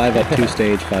 540. 5-up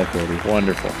 2-stage 540.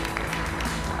 Wonderful.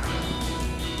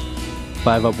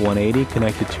 5-up 180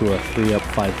 connected to a 3-up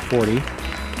 540.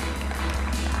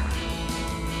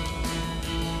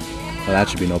 Well, that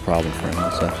should be no problem for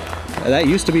him. So, that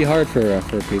used to be hard for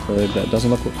people. It doesn't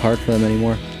look hard for them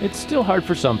anymore. It's still hard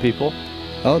for some people.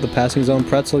 Oh, the passing zone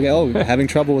pretzel. Oh, having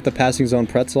trouble with the passing zone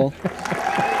pretzel.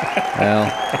 Well,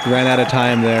 ran out of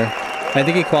time there. I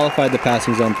think he qualified the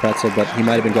passing zone pretzel, but he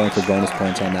might have been going for bonus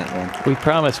points on that one. We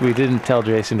promise we didn't tell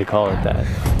Jason to call it that.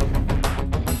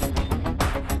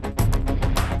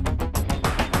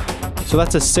 So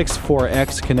that's a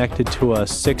 6-4X connected to a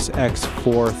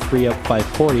 6X4 3-up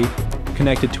 540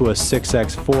 connected to a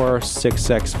 6X4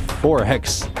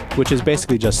 6X4X, which is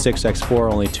basically just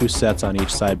 6X4, only 2 sets on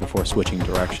each side before switching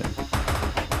direction.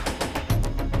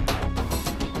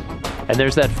 And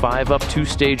there's that 5-up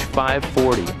 2-stage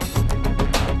 540.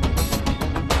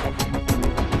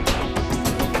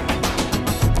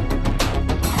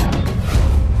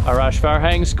 Arash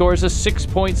Farhang scores a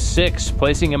 6.6,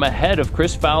 placing him ahead of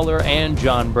Chris Fowler and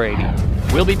John Brady.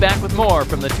 We'll be back with more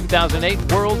from the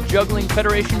 2008 World Juggling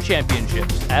Federation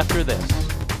Championships after this.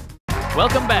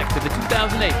 Welcome back to the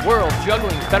 2008 World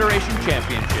Juggling Federation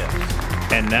Championships.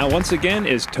 And now once again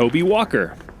is Toby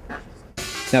Walker.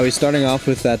 Now he's starting off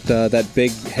with that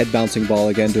big head bouncing ball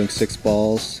again, doing 6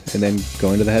 balls, and then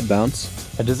going to the head bounce.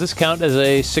 And does this count as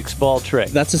a 6-ball trick?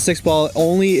 That's a 6-ball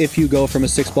only if you go from a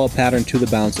 6-ball pattern to the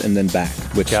bounce and then back,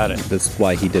 which Got it. That's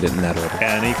why he did it in that order.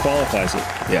 And he qualifies it.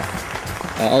 Yeah.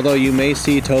 Although you may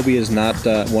see Toby is not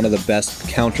one of the best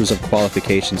counters of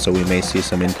qualification, so we may see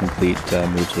some incomplete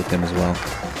moves with him as well.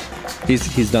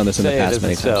 He's done this in the past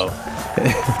many times.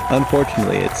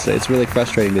 Unfortunately, it's really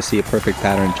frustrating to see a perfect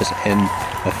pattern just end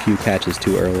a few catches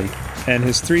too early. And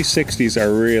his 360s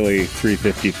are really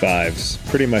 355s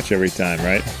pretty much every time,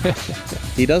 right?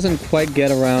 He doesn't quite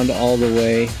get around all the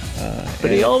way.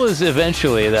 But he always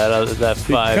eventually, that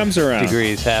 5 comes around.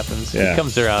 degrees happens. Yeah. He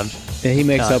comes around. And he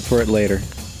makes up for it later.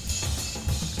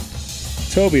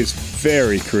 Toby's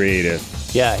very creative.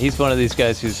 Yeah, he's one of these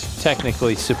guys who's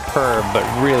technically superb,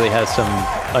 but really has some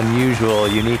unusual,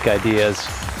 unique ideas.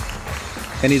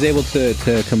 And he's able to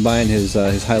combine his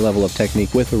high level of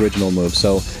technique with original moves,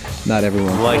 so not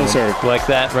everyone. Like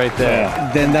that right there.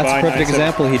 Yeah. Then that's a perfect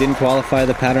example. He didn't qualify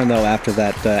the pattern, though, after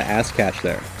that ass catch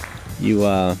there. You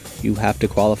have to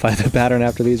qualify the pattern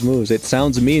after these moves. It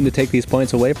sounds mean to take these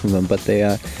points away from them, but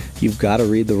you've got to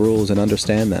read the rules and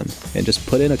understand them. And just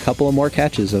put in a couple of more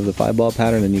catches of the 5-ball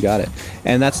pattern and you got it.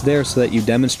 And that's there so that you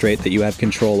demonstrate that you have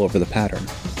control over the pattern.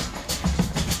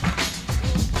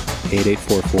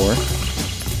 8844.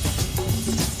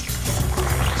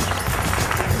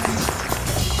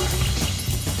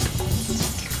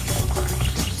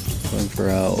 Going for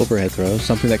overhead throws,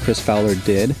 something that Chris Fowler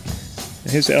did.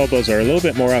 His elbows are a little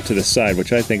bit more out to the side,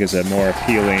 which I think is a more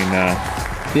appealing...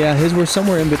 Yeah, his were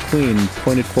somewhere in between,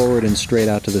 pointed forward and straight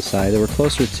out to the side. They were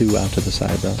closer to out to the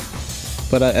side, though.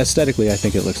 But aesthetically, I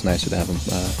think it looks nicer to have them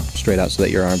straight out so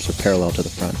that your arms are parallel to the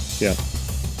front. Yeah.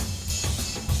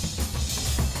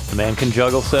 The man can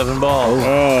juggle 7 balls.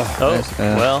 Nice.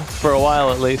 Well, for a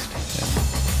while at least.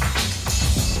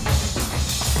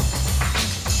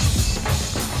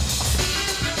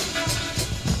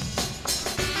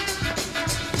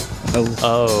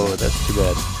 Oh, that's too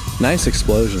bad. Nice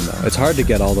explosion, though. It's hard to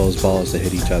get all those balls to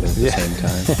hit each other at the same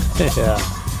time. Yeah.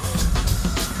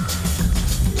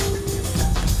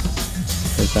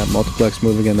 There's that multiplex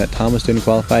move again that Thomas didn't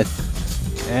qualify.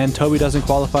 And Toby doesn't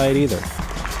qualify it either.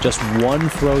 Just 1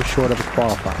 throw short of a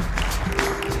qualify.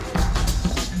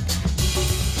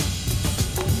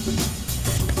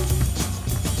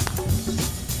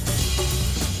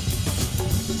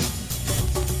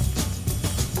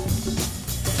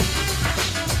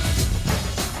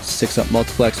 Six-up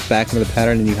multiplex back into the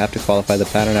pattern, and you have to qualify the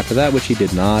pattern after that, which he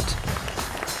did not.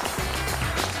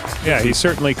 Yeah, he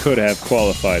certainly could have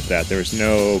qualified that. There was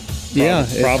no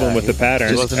problem with the pattern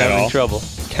He wasn't having trouble.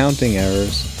 Counting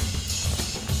errors.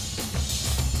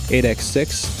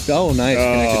 8x6. Oh, nice.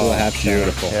 Connected to a half shot.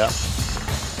 Beautiful. Yeah.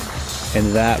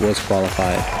 And that was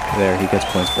qualified. There, he gets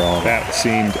points for all of it. That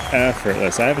seemed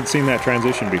effortless. I haven't seen that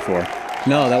transition before.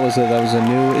 No, that was a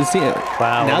new.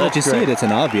 Wow, now well, that you see it, it's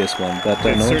an obvious one, but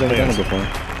no one's ever done it before.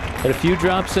 Had a few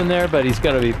drops in there, but he's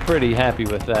got to be pretty happy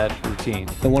with that routine.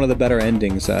 And one of the better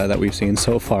endings that we've seen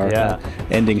so far. Yeah.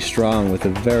 Ending strong with a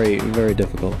very, very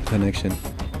difficult connection.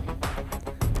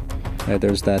 All right,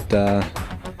 there's that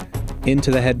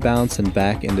into the head bounce and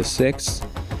back into 6.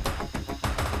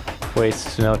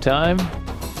 Wastes no time.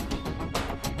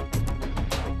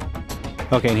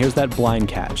 Okay, and here's that blind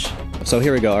catch. So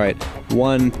here we go. All right.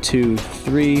 1, 2,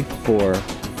 3, 4,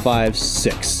 5,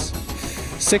 6.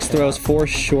 6 throws, 4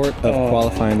 short of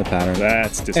qualifying the pattern.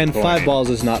 That's disappointing. And 5 balls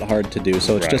is not hard to do,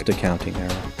 so it's just a counting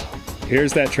error.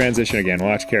 Here's that transition again.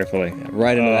 Watch carefully.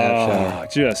 Right into the half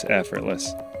shot. Just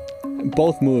effortless.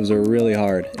 Both moves are really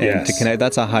hard. And to connect,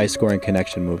 that's a high-scoring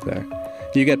connection move there.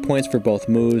 You get points for both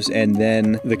moves, and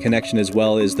then the connection as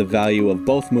well is the value of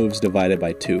both moves divided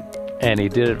by 2. And he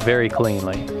did it very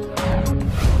cleanly.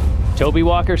 Toby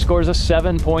Walker scores a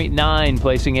 7.9,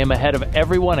 placing him ahead of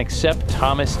everyone except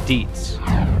Thomas Dietz.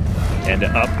 And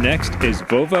up next is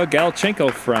Vova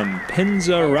Galchenko from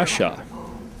Penza, Russia.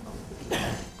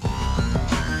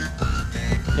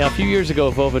 Now, a few years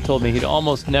ago, Vova told me he'd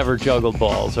almost never juggled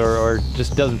balls or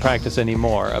just doesn't practice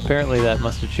anymore. Apparently, that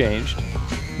must have changed.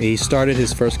 He started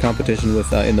his first competition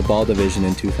with in the ball division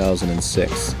in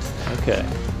 2006. Okay.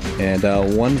 And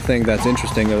one thing that's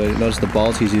interesting, notice the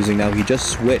balls he's using now, he just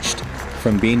switched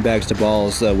from beanbags to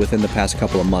balls within the past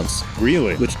couple of months.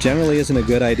 Really? Which generally isn't a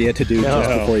good idea to do just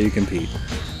before you compete.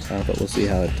 But we'll see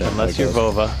how it Unless how it you're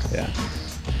goes. Vova. Yeah.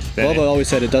 Vova always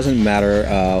said it doesn't matter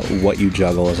what you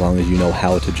juggle as long as you know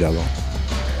how to juggle.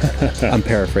 I'm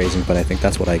paraphrasing, but I think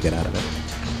that's what I get out of it.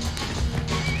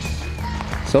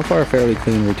 So far, a fairly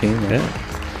clean routine. Right?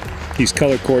 Yeah. He's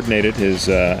color coordinated his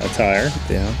attire.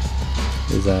 Yeah.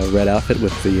 His red outfit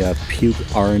with the puke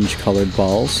orange colored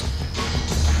balls.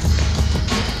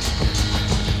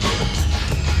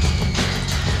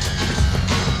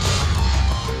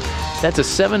 That's a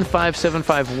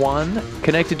 7.5751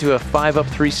 connected to a 5-up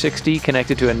 360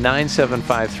 connected to a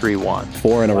 9.7531.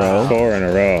 4 in a row. 4 in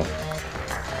a row.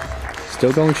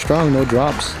 Still going strong, no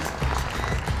drops.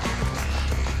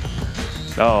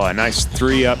 Oh, a nice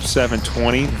 3-up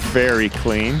 720. Very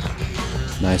clean.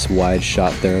 Nice wide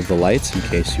shot there of the lights in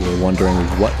case you were wondering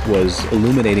what was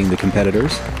illuminating the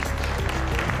competitors.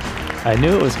 I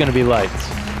knew it was going to be lights.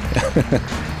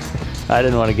 I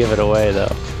didn't want to give it away,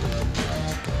 though.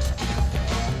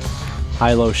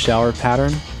 High-low shower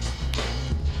pattern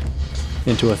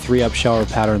into a 3-up shower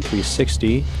pattern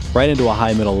 360, right into a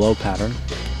high-middle-low pattern.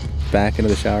 Back into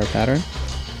the shower pattern.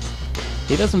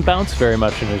 He doesn't bounce very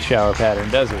much in his shower pattern,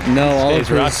 does he? No,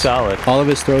 Stays rock solid. All of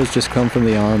his throws just come from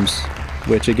the arms,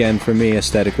 which again, for me,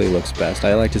 aesthetically looks best.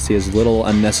 I like to see as little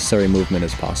unnecessary movement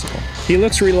as possible. He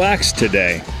looks relaxed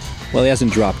today. Well, he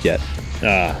hasn't dropped yet.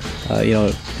 You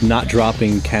know, not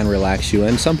dropping can relax you,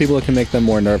 and some people it can make them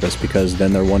more nervous because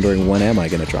then they're wondering, when am I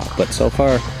going to drop? But so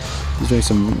far, he's doing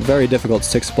some very difficult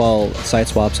 6-ball side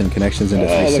swaps and connections into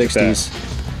 360s.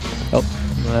 Oh,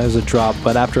 there's a drop,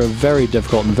 but after a very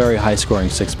difficult and very high-scoring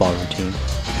 6-ball routine.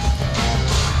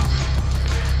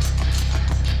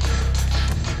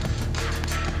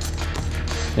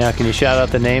 Now, can you shout out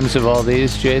the names of all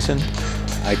these, Jason?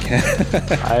 I can't.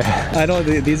 I don't.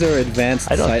 These are advanced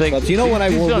side swaps. You know what?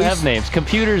 These don't have names.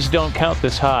 Computers don't count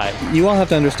this high. You all have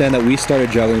to understand that we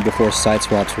started juggling before side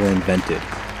swaps were invented.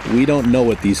 We don't know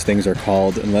what these things are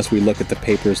called unless we look at the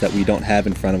papers that we don't have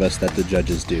in front of us that the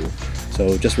judges do.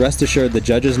 So just rest assured the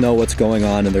judges know what's going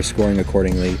on and they're scoring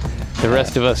accordingly. The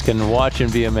rest of us can watch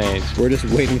and be amazed. We're just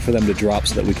waiting for them to drop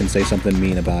so that we can say something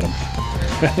mean about them.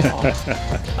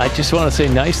 I just want to say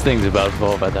nice things about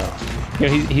Vova, though. You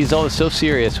know, he's always so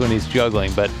serious when he's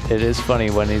juggling, but it is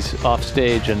funny when he's off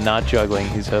stage and not juggling.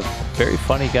 He's a very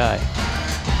funny guy.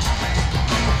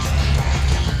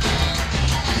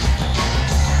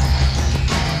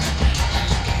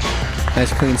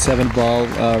 Nice clean 7-ball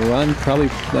run. Probably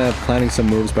planning some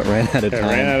moves, but ran out of time.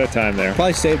 Ran out of time there.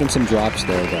 Probably saved him some drops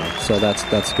there, though. So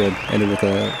that's good. Ended with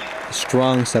a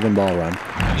strong 7-ball run.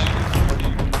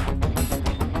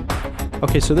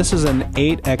 Okay, so this is an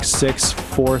 8x6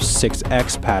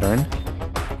 4-6x pattern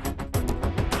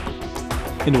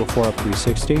into a 4-up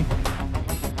 360.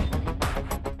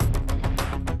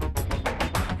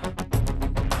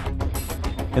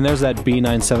 And there's that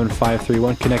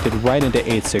B97531 connected right into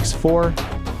 864.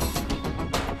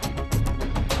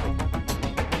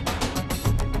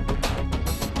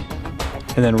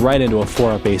 And then right into a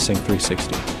 4-up async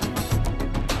 360.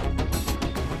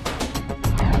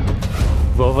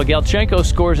 Vova Galchenko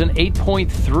scores an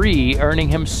 8.3, earning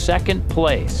him 2nd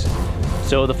place.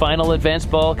 So the final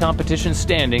advanced ball competition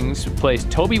standings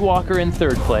placed Toby Walker in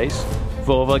 3rd place,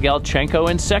 Vova Galchenko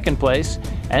in 2nd place,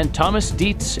 and Thomas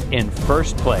Dietz in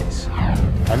 1st place.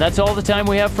 And that's all the time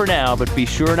we have for now, but be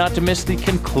sure not to miss the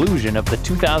conclusion of the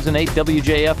 2008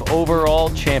 WJF Overall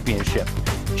Championship.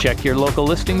 Check your local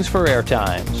listings for air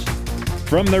times.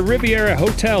 From the Riviera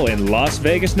Hotel in Las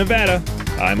Vegas, Nevada,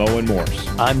 I'm Owen Morse.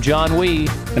 I'm John Wee.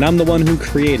 And I'm the one who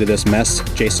created this mess,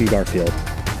 Jason Garfield.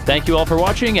 Thank you all for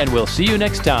watching, and we'll see you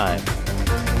next time.